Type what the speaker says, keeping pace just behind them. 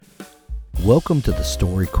Welcome to the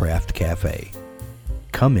Storycraft Cafe.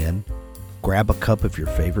 Come in, grab a cup of your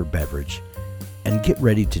favorite beverage, and get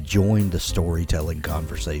ready to join the storytelling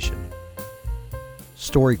conversation.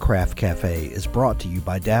 Storycraft Cafe is brought to you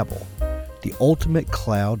by Dabble, the ultimate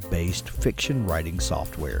cloud-based fiction writing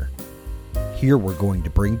software. Here we're going to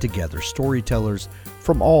bring together storytellers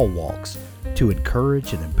from all walks to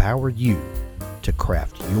encourage and empower you to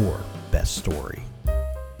craft your best story.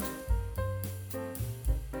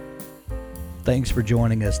 Thanks for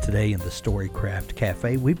joining us today in the Storycraft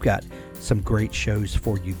Cafe. We've got some great shows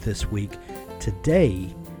for you this week.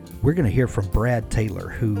 Today, we're going to hear from Brad Taylor,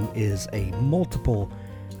 who is a multiple,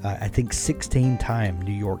 16-time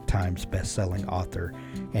New York Times bestselling author.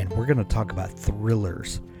 And we're going to talk about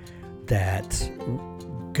thrillers that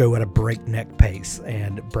go at a breakneck pace.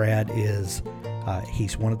 And Brad is,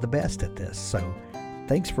 he's one of the best at this. So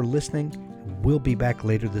thanks for listening. We'll be back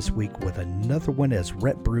later this week with another one as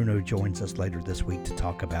Rhett Bruno joins us later this week to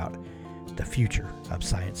talk about the future of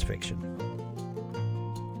science fiction.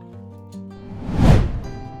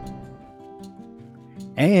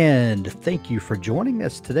 And thank you for joining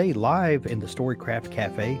us today live in the Storycraft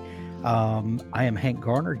Cafe. I am Hank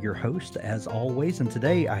Garner, your host, as always, and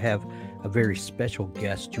today I have a very special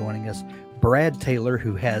guest joining us, Brad Taylor,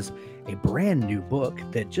 who has a brand new book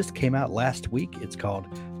that just came out last week. It's called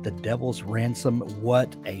The Devil's Ransom.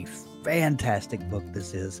 What a fantastic book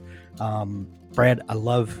this is. Brad, I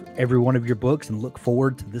love every one of your books and look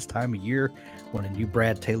forward to this time of year when a new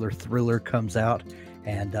Brad Taylor thriller comes out,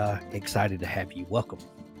 and excited to have you. Welcome.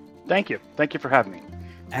 Thank you. Thank you for having me.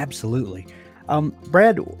 Absolutely.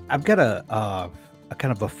 Brad, I've got a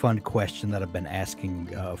kind of a fun question that I've been asking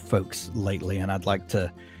folks lately, and I'd like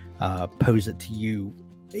to pose it to you.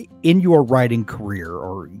 In your writing career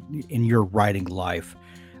or in your writing life,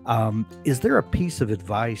 is there a piece of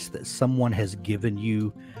advice that someone has given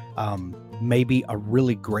you, maybe a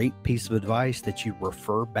really great piece of advice that you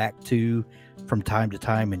refer back to from time to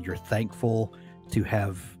time and you're thankful to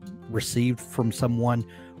have received from someone?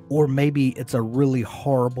 Or maybe it's a really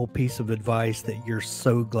horrible piece of advice that you're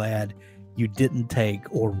so glad you didn't take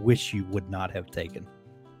or wish you would not have taken?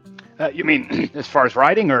 You mean as far as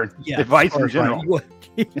writing or advice in general?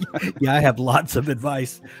 Yeah, I have lots of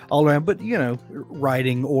advice all around, but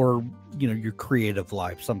writing or, your creative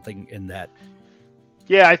life, something in that.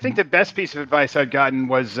 Yeah, I think the best piece of advice I'd gotten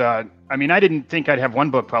was, I didn't think I'd have one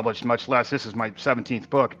book published, much less this is my 17th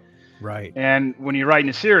book. Right. And when you write in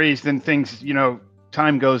a series, then things,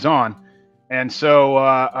 time goes on. And so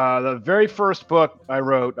the very first book I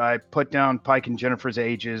wrote, I put down Pike and Jennifer's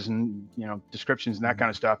ages and, descriptions and that kind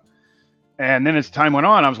of stuff. And then as time went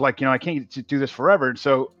on, I was like, I can't do this forever. And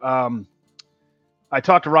so I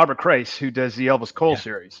talked to Robert Crace, who does the Elvis Cole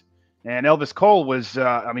series. And Elvis Cole was,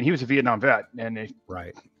 he was a Vietnam vet. And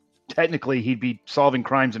technically, he'd be solving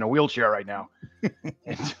crimes in a wheelchair right now.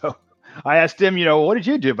 And so I asked him, what did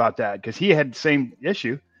you do about that? Because he had the same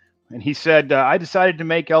issue. And he said, I decided to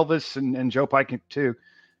make Elvis, and Joe Pike too,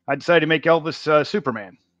 I decided to make Elvis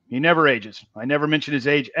Superman. He never ages. I never mention his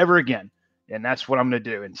age ever again. And that's what I'm going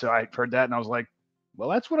to do. And so I heard that and I was like, well,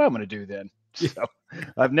 that's what I'm going to do then. So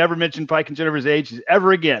I've never mentioned Pike and Jennifer's age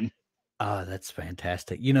ever again. That's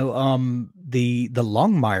fantastic. The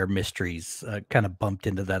Longmire mysteries kind of bumped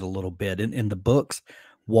into that a little bit. In the books,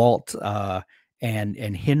 Walt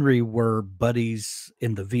and Henry were buddies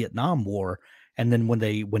in the Vietnam War. And then when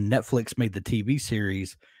Netflix made the TV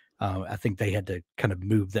series, I think they had to kind of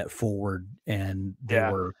move that forward, and they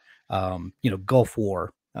were, Gulf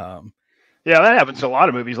War. Yeah, that happens to a lot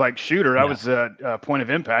of movies like Shooter. That was a Point of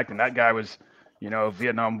Impact, and that guy was, a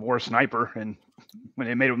Vietnam War sniper. And when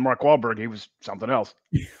they made it with Mark Wahlberg, he was something else.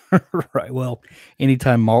 Right. Well,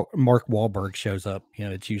 anytime Mark Wahlberg shows up,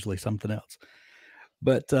 it's usually something else.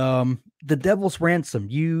 But The Devil's Ransom,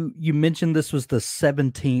 you mentioned this was the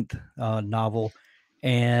 17th novel,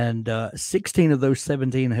 and 16 of those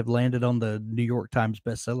 17 have landed on the New York Times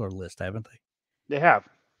bestseller list, haven't they? They have.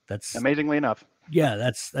 That's amazingly enough. Yeah,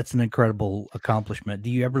 that's an incredible accomplishment. Do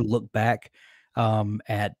you ever look back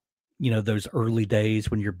at those early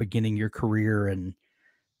days when you're beginning your career and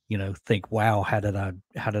think, wow, how did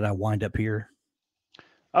I wind up here?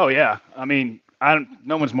 Oh yeah,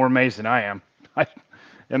 no one's more amazed than I am. I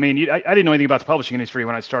didn't know anything about the publishing industry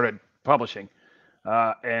when I started publishing,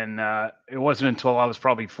 and it wasn't until I was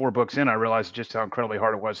probably 4 books in I realized just how incredibly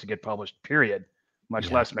hard it was to get published. Period,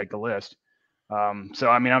 much less make the list. So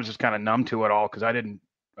I was just kind of numb to it all because I didn't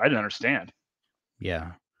understand.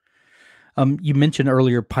 Yeah. You mentioned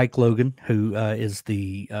earlier Pike Logan, who is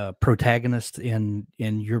the protagonist in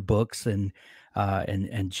your books, and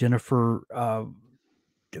Jennifer.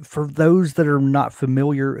 for those that are not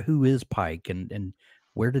familiar, who is Pike, and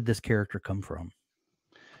where did this character come from?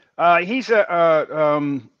 He's a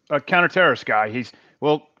counterterrorist guy.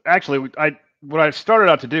 Well, actually, what I started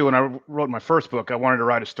out to do when I wrote my first book, I wanted to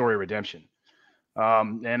write a story of redemption.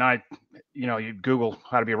 And you Google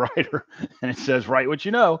how to be a writer, and it says write what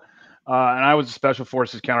you know. And I was a special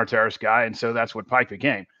forces counterterrorist guy, and so that's what Pike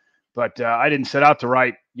became. But I didn't set out to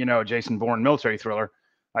write, Jason Bourne military thriller.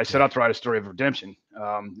 I set out to write a story of redemption.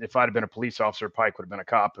 If I'd have been a police officer, Pike would have been a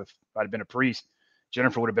cop. If I'd have been a priest,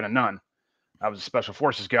 Jennifer would have been a nun. I was a special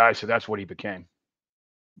forces guy, so that's what he became.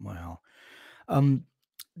 Wow.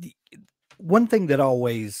 The one thing that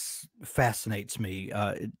always fascinates me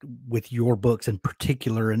with your books in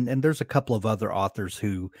particular, and there's a couple of other authors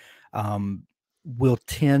who will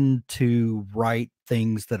tend to write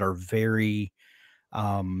things that are very,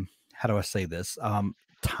 how do I say this,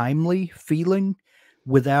 timely feeling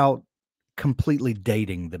without completely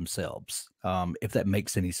dating themselves, if that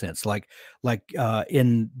makes any sense. Like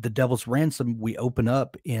in The Devil's Ransom, we open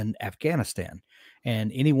up in Afghanistan,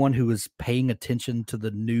 and anyone who is paying attention to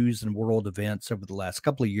the news and world events over the last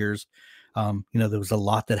couple of years, there was a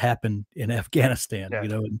lot that happened in Afghanistan,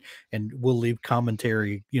 Yeah. and we'll leave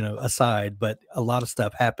commentary, aside, but a lot of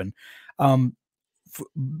stuff happened.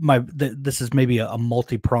 This is maybe a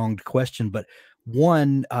multi-pronged question, but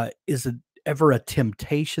one, is it ever a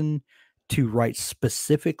temptation to write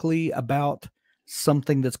specifically about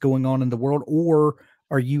something that's going on in the world, or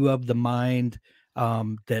are you of the mind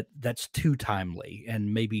that that's too timely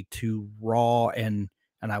and maybe too raw, and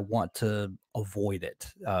I want to avoid it?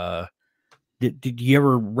 Did you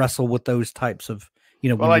ever wrestle with those types of,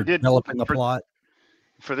 Well, when I you're did developing a plot?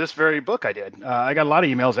 for this very book. I did. I got a lot of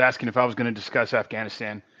emails asking if I was going to discuss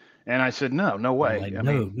Afghanistan, and I said no I'm way. like, I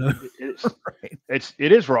no, mean, no.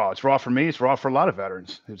 it is raw. It's raw for me. It's raw for a lot of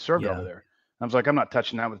veterans who served Yeah, over there. I was like, I'm not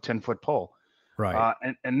touching that with a 10-foot pole. right.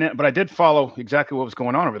 But I did follow exactly what was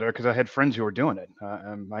going on over there because I had friends who were doing it.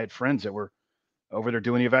 I had friends that were over there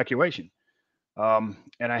doing the evacuation. And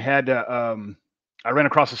I ran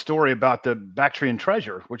across a story about the Bactrian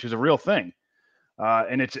treasure, which is a real thing.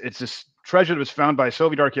 And it's this treasure that was found by a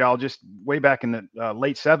Soviet archaeologist way back in the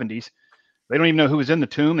late 70s. They don't even know who was in the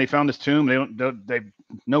tomb. They found this tomb. They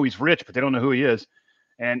know he's rich, but they don't know who he is.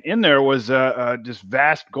 And in there was this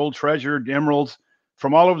vast gold treasure, emeralds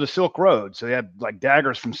from all over the Silk Road. So they had like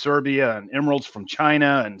daggers from Serbia and emeralds from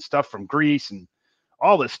China and stuff from Greece and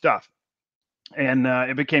all this stuff. And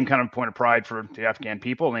it became kind of a point of pride for the Afghan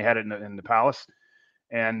people, and they had it in the palace.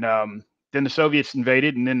 And then the Soviets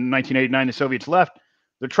invaded, and then in 1989 the Soviets left.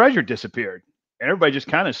 The treasure disappeared, and everybody just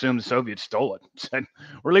kind of assumed the Soviets stole it. Said,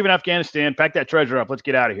 "We're leaving Afghanistan. Pack that treasure up. Let's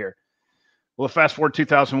get out of here." Well, fast forward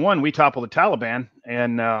 2001, we topple the Taliban,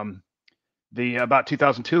 and about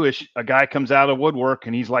 2002ish, a guy comes out of the woodwork,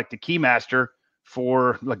 and he's like the key master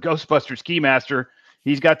for like Ghostbusters key master.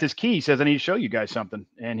 He's got this key. He says, "I need to show you guys something."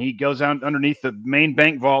 And he goes out underneath the main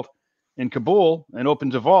bank vault in Kabul and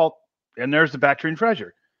opens a vault, and there's the Bactrian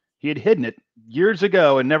treasure. He had hidden it years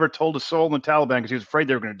ago and never told a soul in the Taliban because he was afraid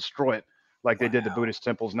they were going to destroy it, like they did the Buddhist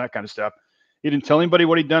temples and that kind of stuff. He didn't tell anybody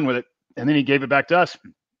what he'd done with it, and then he gave it back to us.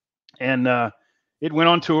 And it went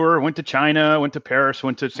on tour, went to China, went to Paris,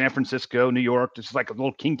 went to San Francisco, New York. Just like a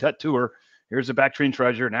little King Tut tour. Here's the Bactrian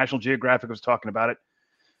treasure. National Geographic was talking about it.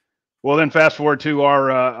 Well, then fast forward to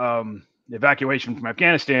our evacuation from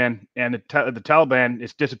Afghanistan, and the Taliban,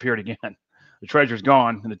 it's disappeared again. The treasure's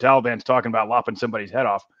gone, and the Taliban's talking about lopping somebody's head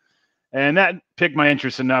off. And that piqued my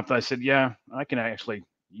interest enough that I said, yeah, I can actually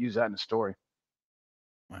use that in a story.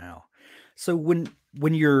 Wow. So when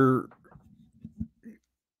you're,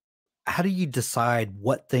 how do you decide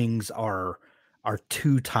what things are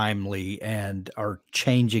too timely and are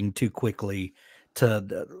changing too quickly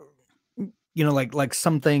to, like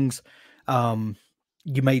some things,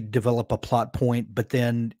 you may develop a plot point, but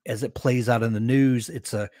then as it plays out in the news,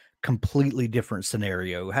 it's a completely different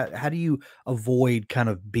scenario. How do you avoid kind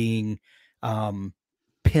of being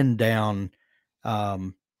pinned down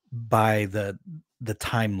by the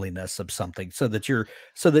timeliness of something, so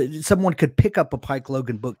that someone could pick up a Pike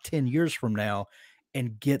Logan book 10 years from now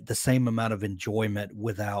and get the same amount of enjoyment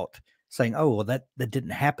without saying, "Oh, well, that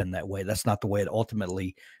didn't happen that way. That's not the way it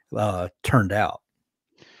ultimately turned out."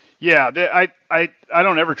 Yeah, I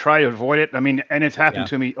don't ever try to avoid it. I mean, and it's happened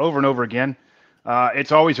to me over and over again.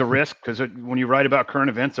 It's always a risk because when you write about current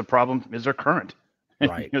events, the problem is they're current.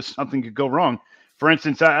 Right. Something could go wrong. For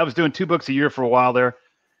instance, I was doing 2 books a year for a while there,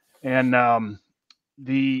 and by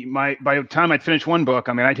the time I'd finish one book,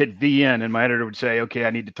 I mean, I'd hit VN, and my editor would say, "Okay, I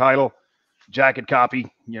need the title, jacket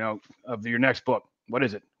copy, of your next book. What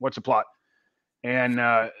is it? What's the plot?" and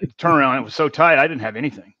turnaround, it was so tight I didn't have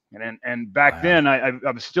anything. And back Wow. then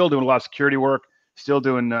I was still doing a lot of security work, still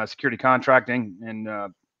doing security contracting and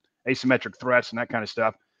asymmetric threats and that kind of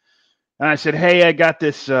stuff. And I said, hey, I got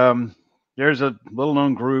this. There's a little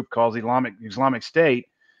known group called Islamic State.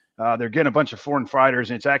 They're getting a bunch of foreign fighters,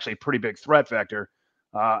 and it's actually a pretty big threat vector.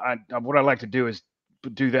 What I'd like to do is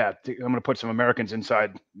do that. I'm going to put some Americans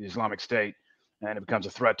inside the Islamic State, and it becomes a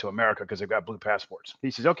threat to America because they've got blue passports.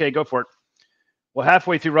 He says, okay, go for it. Well,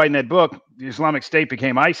 halfway through writing that book, the Islamic State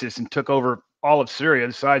became ISIS and took over all of Syria,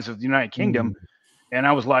 the size of the United Kingdom. And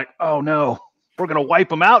I was like, oh no, we're going to wipe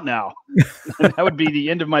them out now. That would be the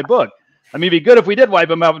end of my book. I mean, it'd be good if we did wipe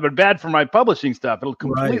them out, but bad for my publishing stuff. It'll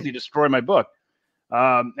completely destroy my book.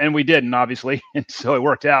 And we didn't, obviously. And so it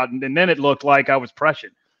worked out. And then it looked like I was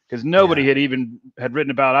prescient because nobody had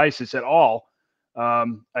written about ISIS at all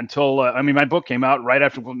until, I mean, my book came out right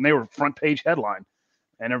after when they were front page headline.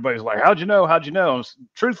 And everybody was like, how'd you know? How'd you know?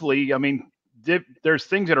 Truthfully, I mean, there's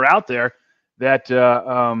things that are out there that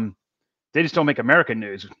they just don't make American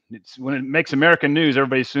news. It's when it makes American news,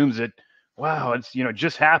 everybody assumes that, wow, it's, you know,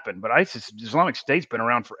 just happened. But ISIS, Islamic State's been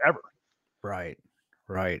around forever. Right.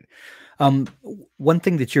 Right. One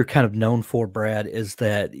thing that you're kind of known for, Brad, is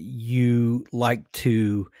that you like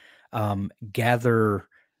to gather,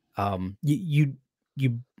 you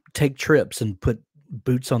take trips and put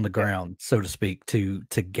boots on the ground, so to speak, to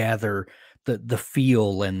gather the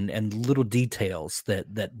feel and little details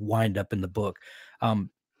that wind up in the book.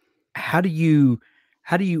 How do you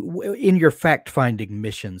in your fact finding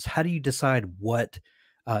missions, how do you decide what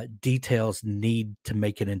details need to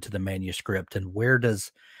make it into the manuscript, and where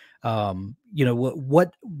does you know,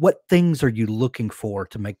 what things are you looking for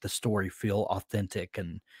to make the story feel authentic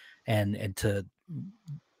and to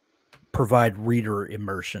provide reader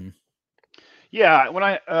immersion? Yeah,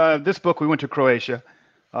 when this book, we went to Croatia.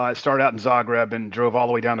 I started out in Zagreb and drove all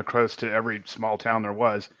the way down the coast to every small town there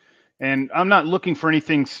was. And I'm not looking for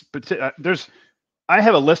anything specific. I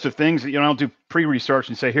have a list of things that, you know, I'll do pre-research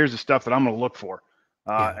and say, here's the stuff that I'm going to look for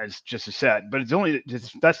as just a set. But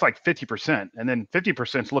that's like 50%. And then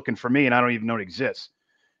 50% is looking for me, and I don't even know it exists.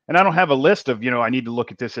 And I don't have a list of, you know, I need to look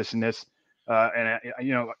at this, this, and this.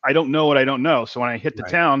 You know, I don't know what I don't know. So when I hit the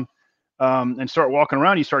town and start walking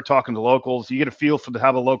around, you start talking to locals. You get a feel for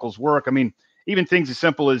how the locals work. I mean, even things as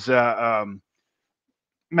simple as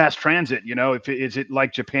mass transit. You know, is it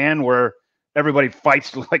like Japan where everybody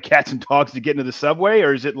fights like cats and dogs to get into the subway,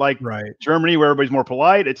 or is it like Germany where everybody's more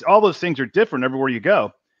polite? It's all those things are different everywhere you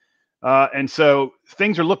go, and so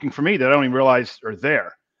things are looking for me that I don't even realize are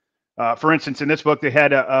there. For instance, in this book, they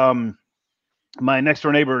had my next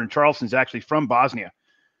door neighbor in Charleston is actually from Bosnia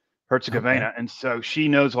Herzegovina, and so she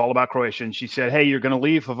knows all about Croatia. And she said, "Hey, you're going to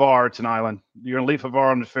leave Hvar. It's an island. You're going to leave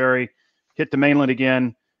Hvar on the ferry, hit the mainland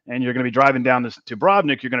again, and you're going to be driving down to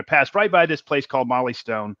Brovnik. You're going to pass right by this place called Molly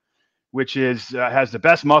Stone, which is has the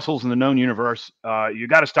best mussels in the known universe. You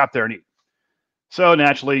got to stop there and eat." So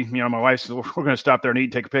naturally, you know, my wife said, "We're going to stop there and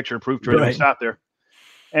eat, take a picture, proof to it, and stop there."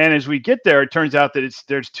 And as we get there, it turns out that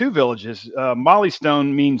there's two villages. Molly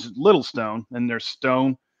Stone means little stone, and there's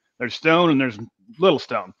stone, and there's little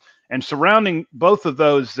stone. And surrounding both of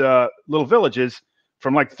those little villages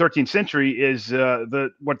from like the 13th century is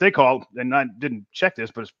what they call, and I didn't check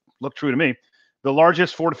this, but it looked true to me, the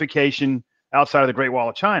largest fortification outside of the Great Wall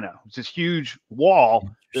of China. It's this huge wall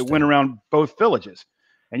that went around both villages.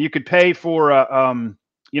 And you could pay for, you know,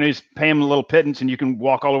 you just pay them a little pittance and you can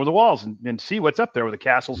walk all over the walls and see what's up there with the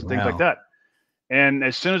castles and things like that. And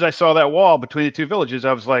as soon as I saw that wall between the two villages,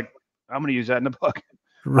 I was like, I'm going to use that in the book.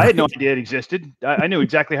 I had no idea it existed. I knew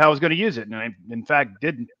exactly how I was going to use it. And I, in fact,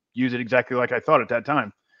 didn't use it exactly like I thought at that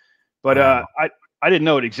time. But I didn't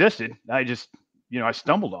know it existed. I just, you know, I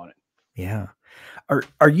stumbled on it. Yeah.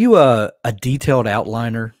 Are you a detailed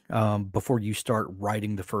outliner before you start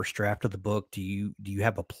writing the first draft of the book? Do you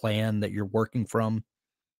have a plan that you're working from?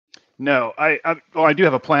 No, I do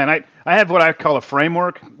have a plan. I have what I call a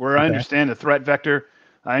framework where I understand the threat vector.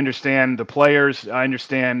 I understand the players. I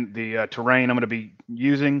understand the terrain I'm going to be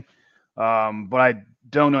using. But I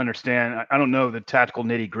don't understand. I don't know the tactical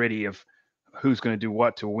nitty gritty of who's going to do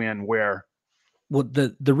what to win where. Well,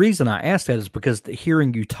 the reason I asked that is because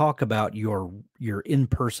hearing you talk about your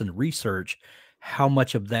in-person research, how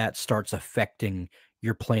much of that starts affecting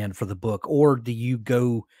your plan for the book? Or do you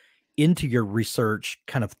go into your research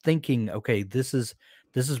kind of thinking, okay, this is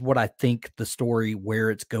what I think the story, where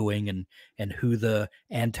it's going, and who the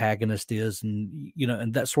antagonist is, and you know,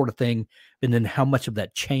 and that sort of thing, and then how much of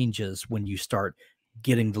that changes when you start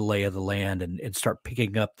getting the lay of the land and start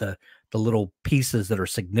picking up the little pieces that are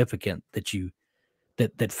significant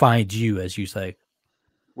that find you, as you say?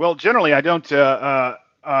 Well, generally, I don't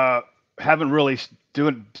haven't really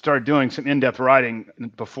started doing some in-depth writing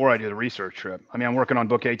before I do the research trip. I mean, I'm working on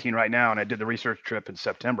book 18 right now, and I did the research trip in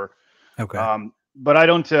September. Okay. But I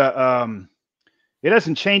don't. It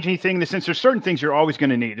doesn't change anything in the sense there's certain things you're always going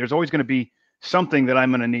to need. There's always going to be something that I'm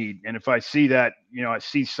going to need, and if I see that, I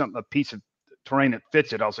see a piece of terrain that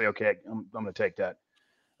fits it, I'll say, okay, I'm going to take that.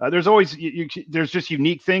 There's always there's just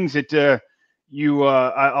unique things that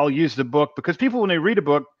I'll use the book, because people, when they read a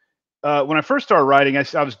book, when I first started writing,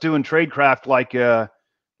 I was doing tradecraft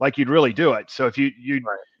like you'd really do it. So if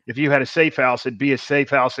you had a safe house, it'd be a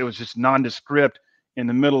safe house that was just nondescript in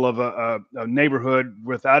the middle of a neighborhood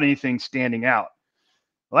without anything standing out.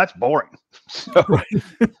 Well, that's boring. So,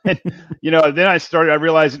 and, then I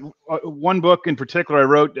realized one book in particular I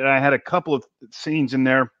wrote, and I had a couple of scenes in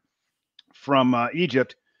there from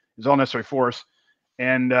Egypt. It was All Necessary Force.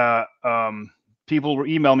 And people were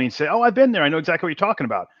emailing me and say, "Oh, I've been there. I know exactly what you're talking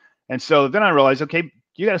about." And so then I realized, okay,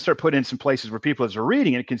 you got to start putting in some places where people, as they're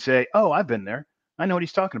reading it, can say, "Oh, I've been there. I know what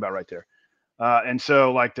he's talking about right there." And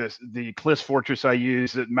so, like the Cliffs Fortress I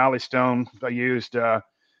used, at Mali Stone I used,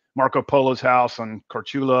 Marco Polo's house on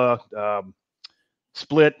Korčula,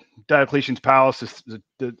 Split, Diocletian's palace,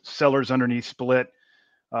 the cellars underneath Split.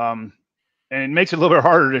 And it makes it a little bit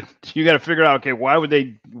harder you got to figure out, okay, why are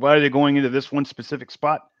they going into this one specific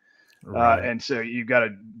spot? Right. And so you got to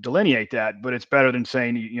delineate that, but it's better than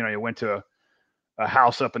saying, you went to a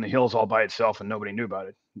house up in the hills all by itself and nobody knew about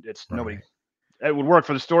it. It's right. Nobody, it would work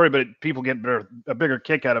for the story, but people get a bigger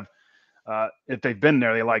kick out of, if they've been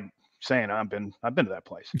there, they like saying, I've been to that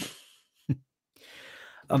place.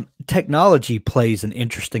 Technology plays an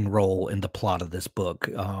interesting role in the plot of this book.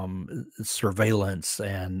 Surveillance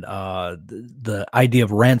and the idea of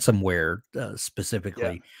ransomware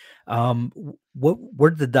specifically. Yeah.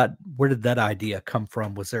 Where did that idea come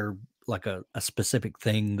from? Was there like a specific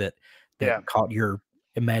thing that caught your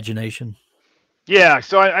imagination? Yeah,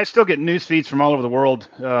 so I still get news feeds from all over the world,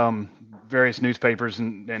 various newspapers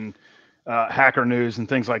and hacker news and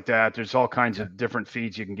things like that. There's all kinds of different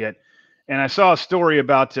feeds you can get. And I saw a story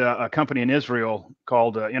about a company in Israel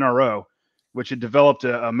called NRO, which had developed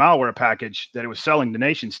a malware package that it was selling to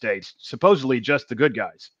nation states, supposedly just the good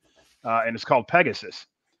guys. And it's called Pegasus.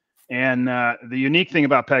 And the unique thing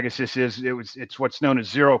about Pegasus is it's what's known as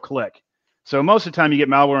zero click. So most of the time you get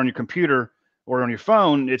malware on your computer or on your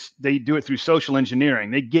phone, they do it through social engineering.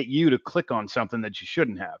 They get you to click on something that you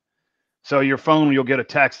shouldn't have. So your phone, you'll get a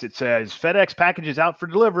text that says FedEx package is out for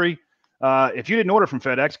delivery. If you didn't order from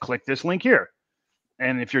FedEx, click this link here.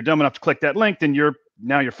 And if you're dumb enough to click that link, then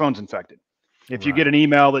now your phone's infected. If you get an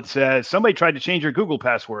email that says somebody tried to change your Google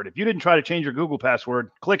password, if you didn't try to change your Google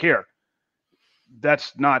password, click here.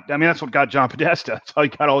 That's what got John Podesta. That's how he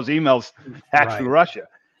got all his emails hacked through Russia.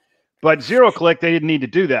 But zero click, they didn't need to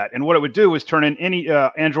do that. And what it would do is turn in any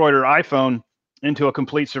Android or iPhone into a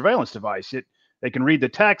complete surveillance device. They can read the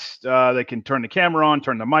text, they can turn the camera on,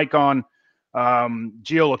 turn the mic on,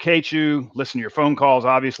 geolocate you, listen to your phone calls,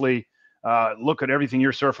 obviously, look at everything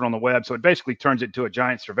you're surfing on the web. So it basically turns it into a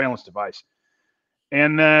giant surveillance device.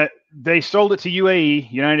 And they sold it to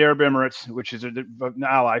UAE, United Arab Emirates, which is an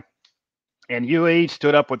ally. And UAE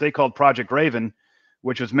stood up what they called Project Raven,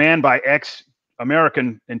 which was manned by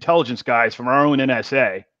ex-American intelligence guys from our own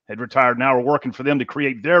NSA, had retired, now are working for them to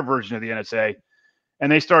create their version of the NSA.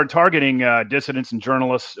 And they started targeting dissidents and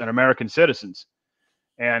journalists and American citizens.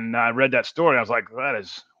 And I read that story. I was like, that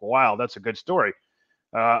is wild. That's a good story.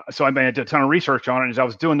 So I made a ton of research on it. As I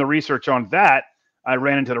was doing the research on that, I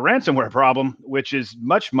ran into the ransomware problem, which is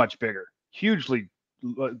much, much bigger, hugely,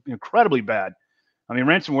 incredibly bad. I mean,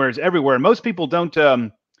 ransomware is everywhere. Most people don't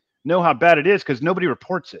know how bad it is because nobody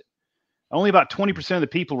reports it. Only about 20% of the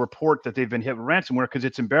people report that they've been hit with ransomware because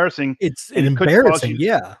it's embarrassing. It's embarrassing,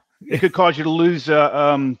 yeah. It could cause you to lose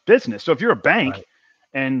business. So if you're a bank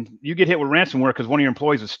and you get hit with ransomware because one of your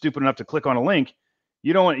employees was stupid enough to click on a link,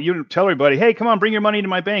 you don't tell everybody, hey, come on, bring your money to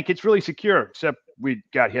my bank. It's really secure. Except we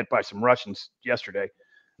got hit by some Russians yesterday.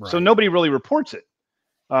 So nobody really reports it.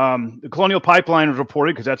 The Colonial Pipeline was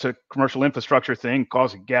reported because that's a commercial infrastructure thing,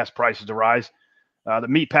 causing gas prices to rise. The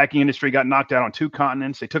meatpacking industry got knocked out on 2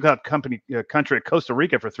 continents. They took out country at Costa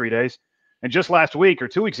Rica for 3 days. And just last week or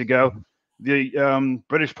 2 weeks ago, the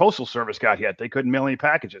British Postal Service got hit. They couldn't mail any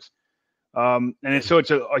packages. So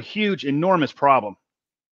it's a huge, enormous problem.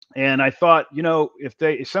 And I thought,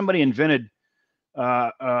 if somebody invented,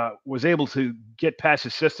 was able to get past the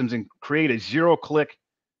systems and create a zero-click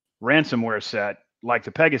ransomware set like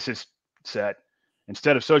the Pegasus set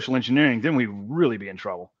instead of social engineering, then we'd really be in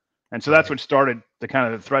trouble. And so that's what started the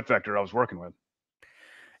kind of the threat vector I was working with.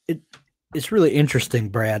 it's really interesting,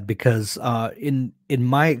 Brad, because in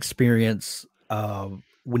my experience,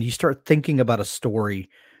 when you start thinking about a story,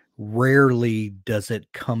 rarely does it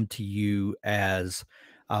come to you as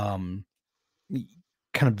um, y-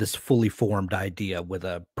 kind of this fully formed idea with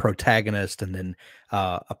a protagonist and then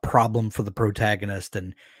a problem for the protagonist,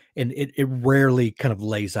 and it rarely kind of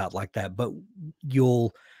lays out like that. But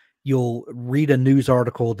you'll you'll read a news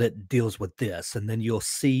article that deals with this, and then you'll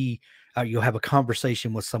have a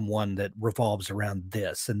conversation with someone that revolves around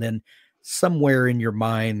this, and then somewhere in your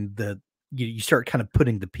mind that you start kind of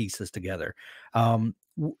putting the pieces together.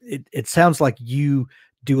 It sounds like you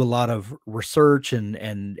do a lot of research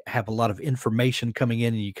and have a lot of information coming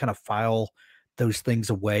in, and you kind of file those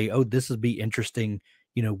things away. Oh, this would be interesting,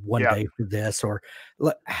 one Yeah. day for this. Or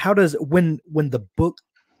how does when the book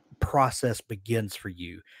process begins for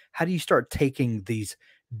you, how do you start taking these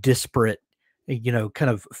disparate,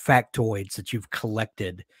 kind of factoids that you've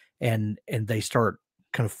collected, and they start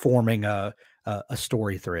kind of forming a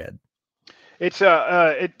story thread? It's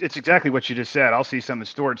exactly what you just said. I'll see something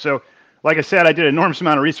stored. So, like I said, I did an enormous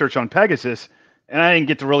amount of research on Pegasus, and I didn't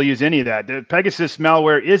get to really use any of that. The Pegasus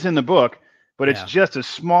malware is in the book, but it's Yeah. just a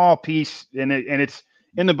small piece, and it's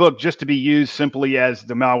in the book just to be used simply as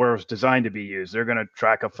the malware was designed to be used. They're going to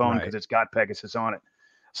track a phone Right. because it's got Pegasus on it.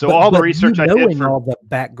 So But all the you research I did knowing for all the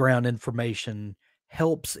background information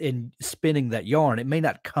helps in spinning that yarn. It may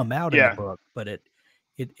not come out in the yeah. book, but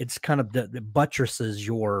it's kind of the buttresses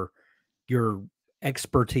your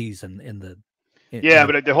expertise in the in Yeah,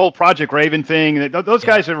 the but the whole Project Raven thing, those yeah.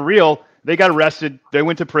 guys are real. They got arrested. They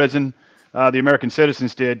went to prison. The American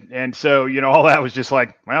citizens did. And so, all that was just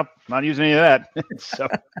like, well, not using any of that. So,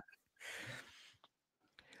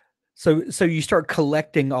 So you start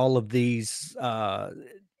collecting all of these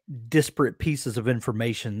disparate pieces of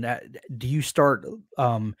information. Do you start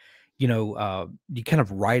you kind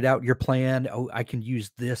of write out your plan? Oh, I can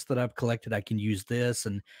use this that I've collected. I can use this,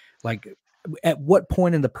 and like at what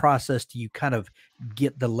point in the process do you kind of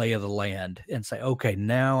get the lay of the land and say, okay,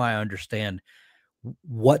 now I understand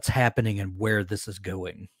what's happening and where this is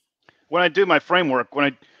going? when I do my framework,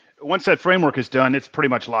 once that framework is done, it's pretty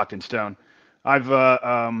much locked in stone. I've,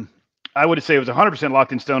 I would say it was 100%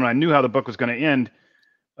 locked in stone. I knew how the book was going to end,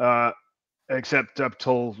 uh, except up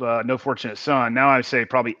till No Fortunate Son. Now I say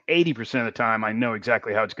probably 80% of the time I know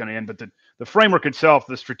exactly how it's going to end. But the framework itself,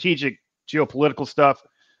 the strategic geopolitical stuff,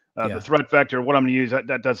 the Yeah. threat vector, what I'm going to use,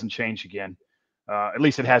 that doesn't change again. At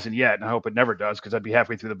least it hasn't yet, and I hope it never does, because I'd be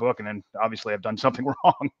halfway through the book, and then obviously I've done something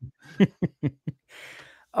wrong.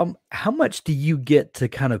 How much do you get to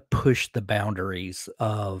kind of push the boundaries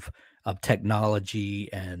of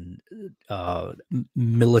technology and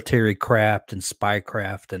military craft and spy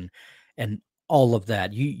craft and all of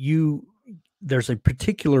that? You there's a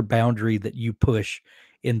particular boundary that you push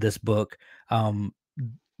in this book,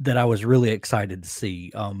 that I was really excited to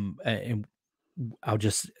see. And I'll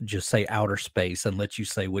just say outer space and let you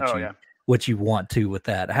say Oh yeah. what you want to with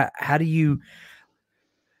that. How do you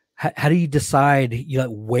how do you decide,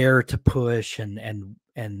 where to push and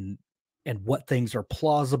what things are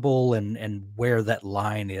plausible and where that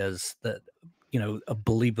line is, that a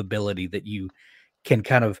believability that you can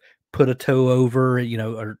kind of put a toe over,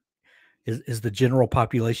 or is the general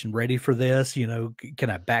population ready for this? Can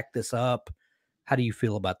I back this up? How do you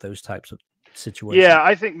feel about those types of situations? Yeah,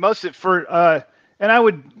 I think most of it for and I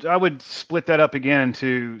would split that up again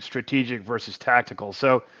into strategic versus tactical.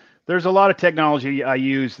 So there's a lot of technology I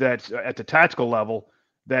use that's at the tactical level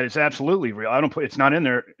that is absolutely real. I don't put it's not in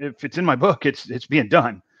there. If it's in my book, it's being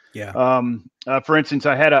done. Yeah. For instance,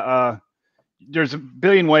 I had there's a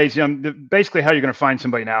billion ways. Basically how you're going to find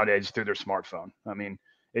somebody nowadays is through their smartphone. I mean,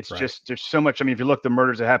 it's Right. just there's so much. I mean, if you look at the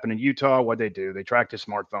murders that happened in Utah, what they do, they track the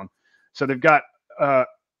smartphone. So they've got uh,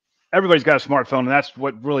 everybody's got a smartphone, and that's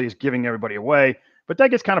what really is giving everybody away. But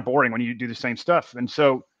that gets kind of boring when you do the same stuff. And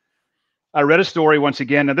so I read a story once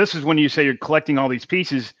again. Now this is when you say you're collecting all these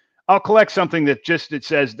pieces. I'll collect something that just it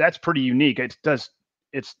says that's pretty unique.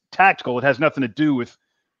 It's tactical. It has nothing to do with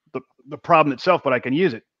the problem itself, but I can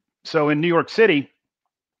use it. So in New York City,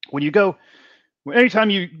 when you go anytime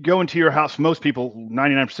you go into your house, most people,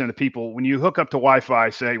 99% of the people, when you hook up to Wi-Fi,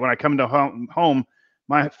 say when I come into home,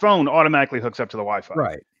 my phone automatically hooks up to the Wi-Fi.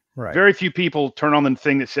 Right. Right. Very few people turn on the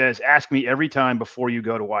thing that says, ask me every time before you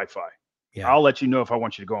go to Wi-Fi. Yeah. I'll let you know if I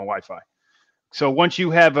want you to go on Wi-Fi. So once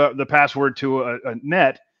you have the password to a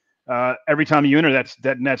net, every time you enter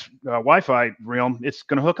that net's Wi-Fi realm, it's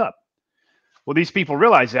going to hook up. Well, these people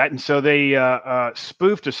realize that, and so they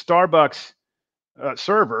spoofed a Starbucks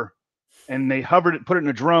server, and they put it in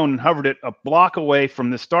a drone and hovered it a block away from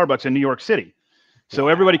the Starbucks in New York City. So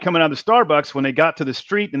everybody coming out of the Starbucks, when they got to the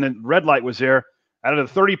street and the red light was there, out of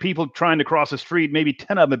the 30 people trying to cross the street, maybe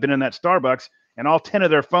 10 of them had been in that Starbucks, and all 10 of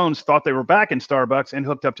their phones thought they were back in Starbucks and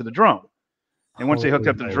hooked up to the drone. And once they hooked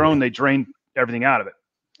up to the drone, they drained everything out of it.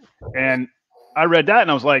 And I read that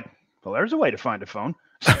and I was like, well, there's a way to find a phone.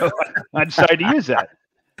 So I decided to use that.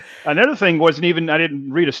 Another thing I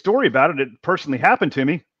didn't read a story about it. It personally happened to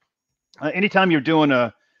me. Anytime you're doing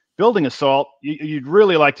a building assault, you'd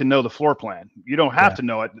really like to know the floor plan. You don't have to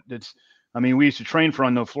know it. We used to train for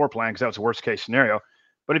unknown floor plan because that was the worst case scenario.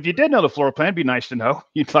 But if you did know the floor plan, it'd be nice to know.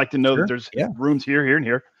 You'd like to know that there's rooms here, here, and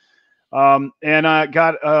here. And I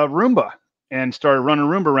got a Roomba and started running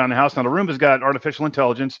Roomba around the house. Now the Roomba's got artificial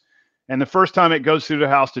intelligence. And the first time it goes through the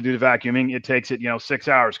house to do the vacuuming, it takes it, 6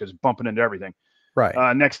 hours because it's bumping into everything.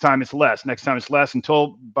 Right. Next time it's less.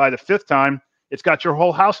 Until by the 5th time, it's got your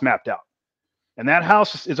whole house mapped out. And that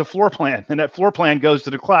house is a floor plan. And that floor plan goes to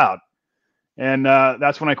the cloud. And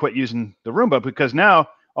that's when I quit using the Roomba, because now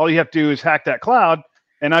all you have to do is hack that cloud.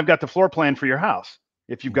 And I've got the floor plan for your house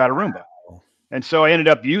if you've got a Roomba. And so I ended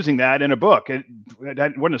up using that in a book.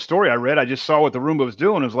 That wasn't a story I read. I just saw what the Roomba was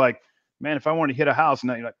doing. It was like, man, if I wanted to hit a house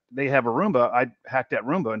and they have a Roomba, I'd hack that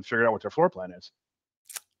Roomba and figure out what their floor plan is.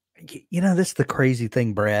 This is the crazy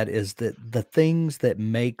thing, Brad, is that the things that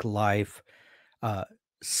make life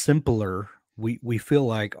simpler, we feel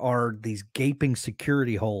like are these gaping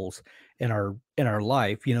security holes in our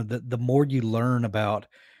life. The more you learn about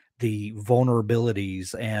the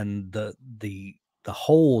vulnerabilities and the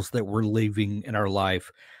holes that we're leaving in our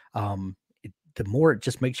life, the more it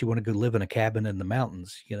just makes you want to go live in a cabin in the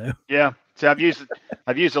mountains, Yeah. So I've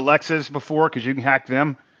used Alexas before because you can hack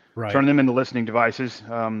them, turn them into listening devices.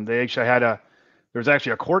 They actually there's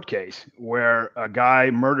actually a court case where a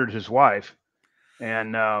guy murdered his wife,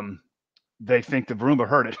 and they think the Roomba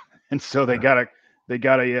heard it, and so they got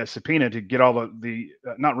a subpoena to get all the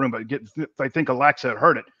not Roomba. I think Alexa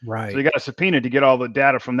heard it. Right. So they got a subpoena to get all the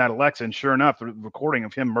data from that Alexa, and sure enough, the recording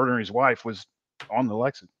of him murdering his wife was on the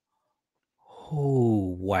Alexa.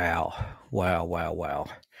 Oh, wow.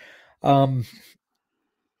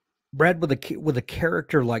 Brad, with a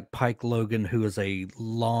character like Pike Logan, who is a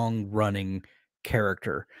long-running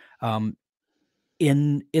character,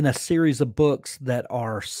 in a series of books that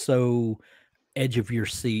are so edge of your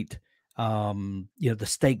seat, the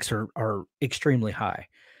stakes are extremely high.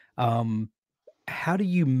 How do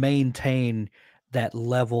you maintain that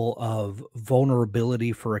level of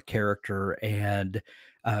vulnerability for a character and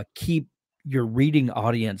keep your reading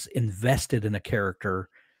audience invested in a character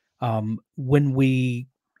when we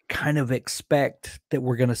kind of expect that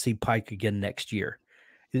we're going to see Pike again next year?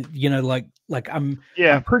 I'm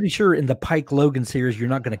pretty sure in the Pike Logan series you're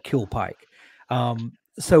not going to kill Pike.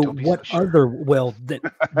 So what other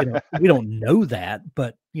we don't know that,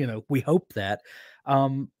 but we hope that.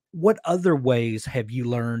 What other ways have you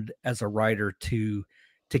learned as a writer to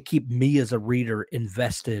keep me as a reader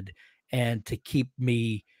invested and to keep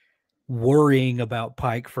me worrying about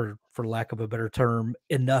Pike, for lack of a better term,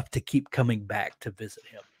 enough to keep coming back to visit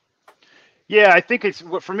him? Yeah, I think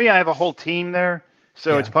for me, I have a whole team there.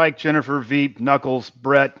 So it's Pike, Jennifer, Veep, Knuckles,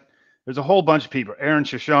 Brett. There's a whole bunch of people. Aaron,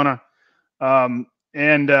 Shoshana.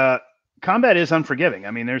 And combat is unforgiving.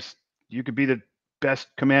 I mean, you could be the best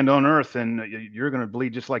commando on earth and you're going to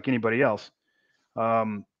bleed just like anybody else.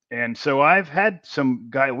 And so I've had some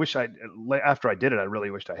guy, after I did it, I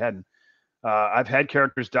really wished I hadn't. I've had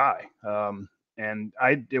characters die. And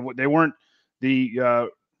they weren't the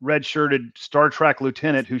red-shirted Star Trek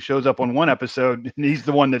lieutenant who shows up on one episode and he's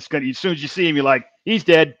the one that's going to, as soon as you see him, you're like, he's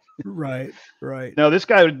dead. Right. No, this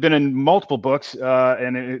guy had been in multiple books,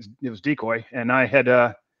 and it was Decoy, and I had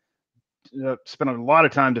spent a lot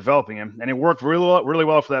of time developing him, and it worked really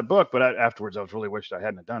well for that book. But afterwards, I was really wished I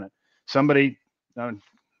hadn't done it. Somebody,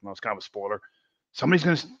 it's kind of a spoiler.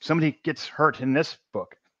 Somebody gets hurt in this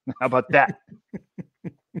book. How about that?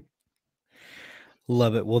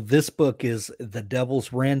 Love it. Well, this book is The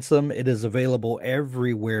Devil's Ransom. It is available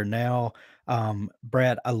everywhere now.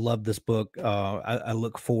 Brad, I love this book. I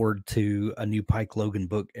look forward to a new Pike Logan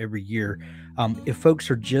book every year. If folks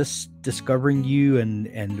are just discovering you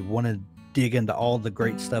and want to dig into all the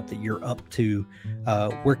great stuff that you're up to,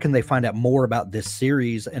 where can they find out more about this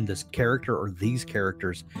series and this character or these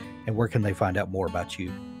characters? And where can they find out more about you?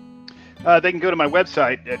 They can go to my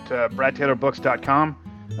website at bradtaylorbooks.com.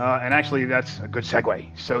 And actually, that's a good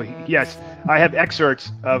segue. So yes, I have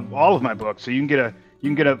excerpts of all of my books, so you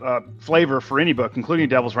can get a flavor for any book, including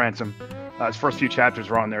Devil's Ransom. Its first few chapters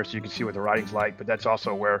are on there, so you can see what the writing's like. But that's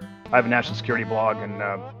also where I have a national security blog, and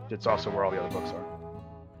it's also where all the other books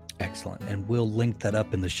are. Excellent. And we'll link that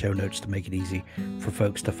up in the show notes to make it easy for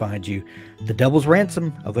folks to find you. The Devil's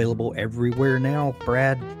Ransom, available everywhere now.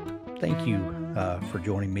 Brad, thank you for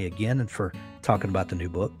joining me again and for talking about the new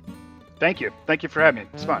book. Thank you. Thank you for having me.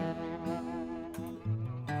 It's fun.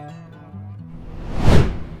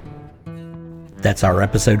 That's our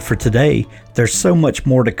episode for today. There's so much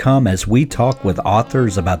more to come as we talk with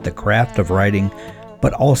authors about the craft of writing,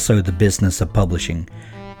 but also the business of publishing.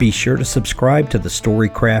 Be sure to subscribe to the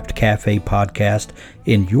Storycraft Cafe podcast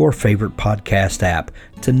in your favorite podcast app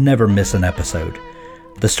to never miss an episode.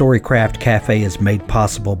 The Storycraft Cafe is made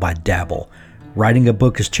possible by Dabble. Writing a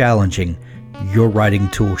book is challenging. Your writing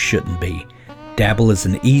tool shouldn't be. Dabble is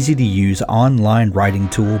an easy-to-use online writing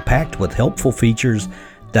tool packed with helpful features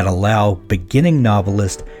that allow beginning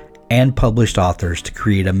novelists and published authors to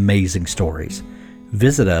create amazing stories.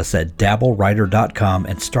 Visit us at dabblewriter.com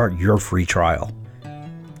and start your free trial.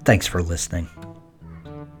 Thanks for listening.